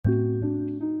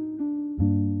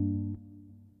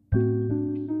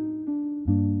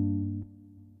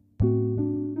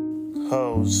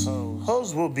Hoes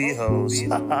will be hoes.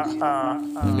 Let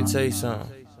me tell you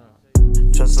something.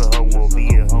 Just a hoe will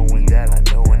be a hoe, and that I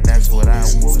know, and that's what I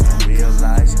will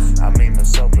realize. I made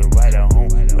myself a right at home,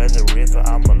 whether if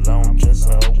I'm alone. Just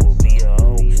a hoe will be a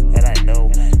hoe, and I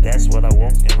know that's what I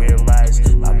won't realize.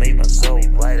 I made myself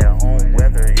right at home,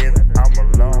 whether if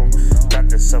I'm alone. Got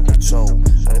the self-control.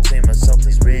 I can tell myself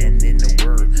it's written in the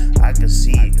word. I can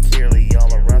see it clearly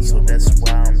all around, so that's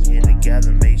why I'm here to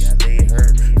gather, make sure they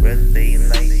heard. Whether they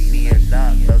like me or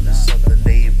not, love is something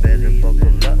they better buckle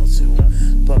up to.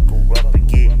 Buckle up and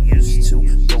get used to.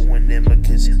 Throwing them a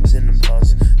kiss, send them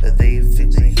hugs. That they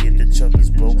fix and hear the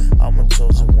chuckies blow. I'm a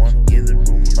chosen one, give the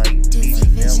room like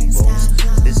eating elbows.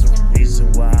 This is the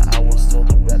reason why I was told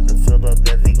to rap to fill up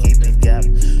every gaping gap.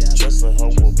 Just a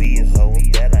hoe will be a hoe,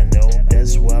 that I know.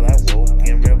 That's what I woke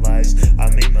and realized. I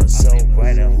made myself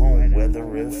right at home,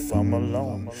 whether if I'm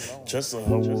alone. Just a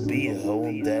hoe will be a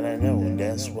hoe, that I know. And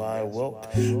that's why I woke.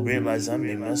 Realize I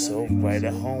made myself right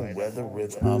at home, whether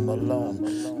if I'm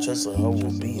alone. Just a hoe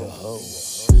will be a hoe.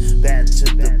 Bad to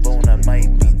the bone, I might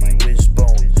be the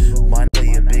wishbone. Might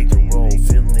play a bigger role,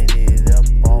 filling it up,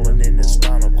 falling in the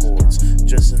spinal cords.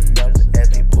 Just enough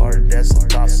every part, that's a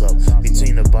toss up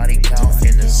between the body count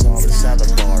and the solid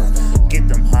salad bar. Get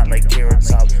them hot like carrot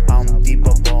top. I'm deep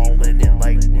up balling it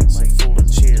like roots and full of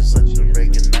cheers. Let them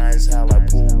recognize how I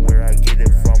pull, where I get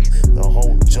it from, the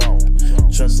whole jump.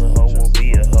 Just a hoe will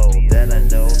be a hoe, that I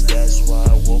know. That's why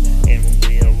I woke and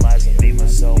realized I made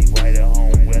myself right at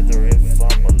home, whether if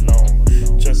I'm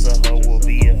alone. Just a hoe will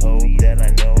be a hoe, that I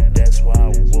know. That's why I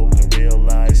woke and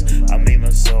realized I made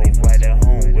myself right at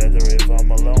home, whether if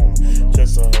I'm alone.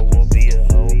 Just a hoe will be a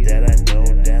hoe, that I know.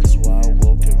 That's why I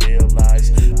woke and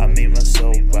realized I made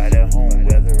myself right at home,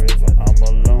 whether if I'm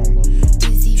alone.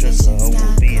 Just a hoe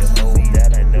will be a hoe,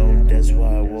 that I know. That's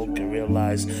why I woke and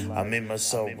realized I made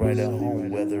myself right at home,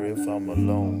 whether if I'm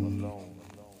alone.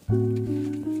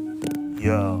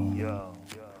 Yo.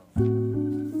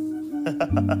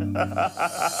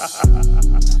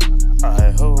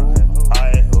 I hope,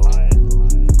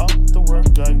 off to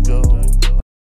work I go.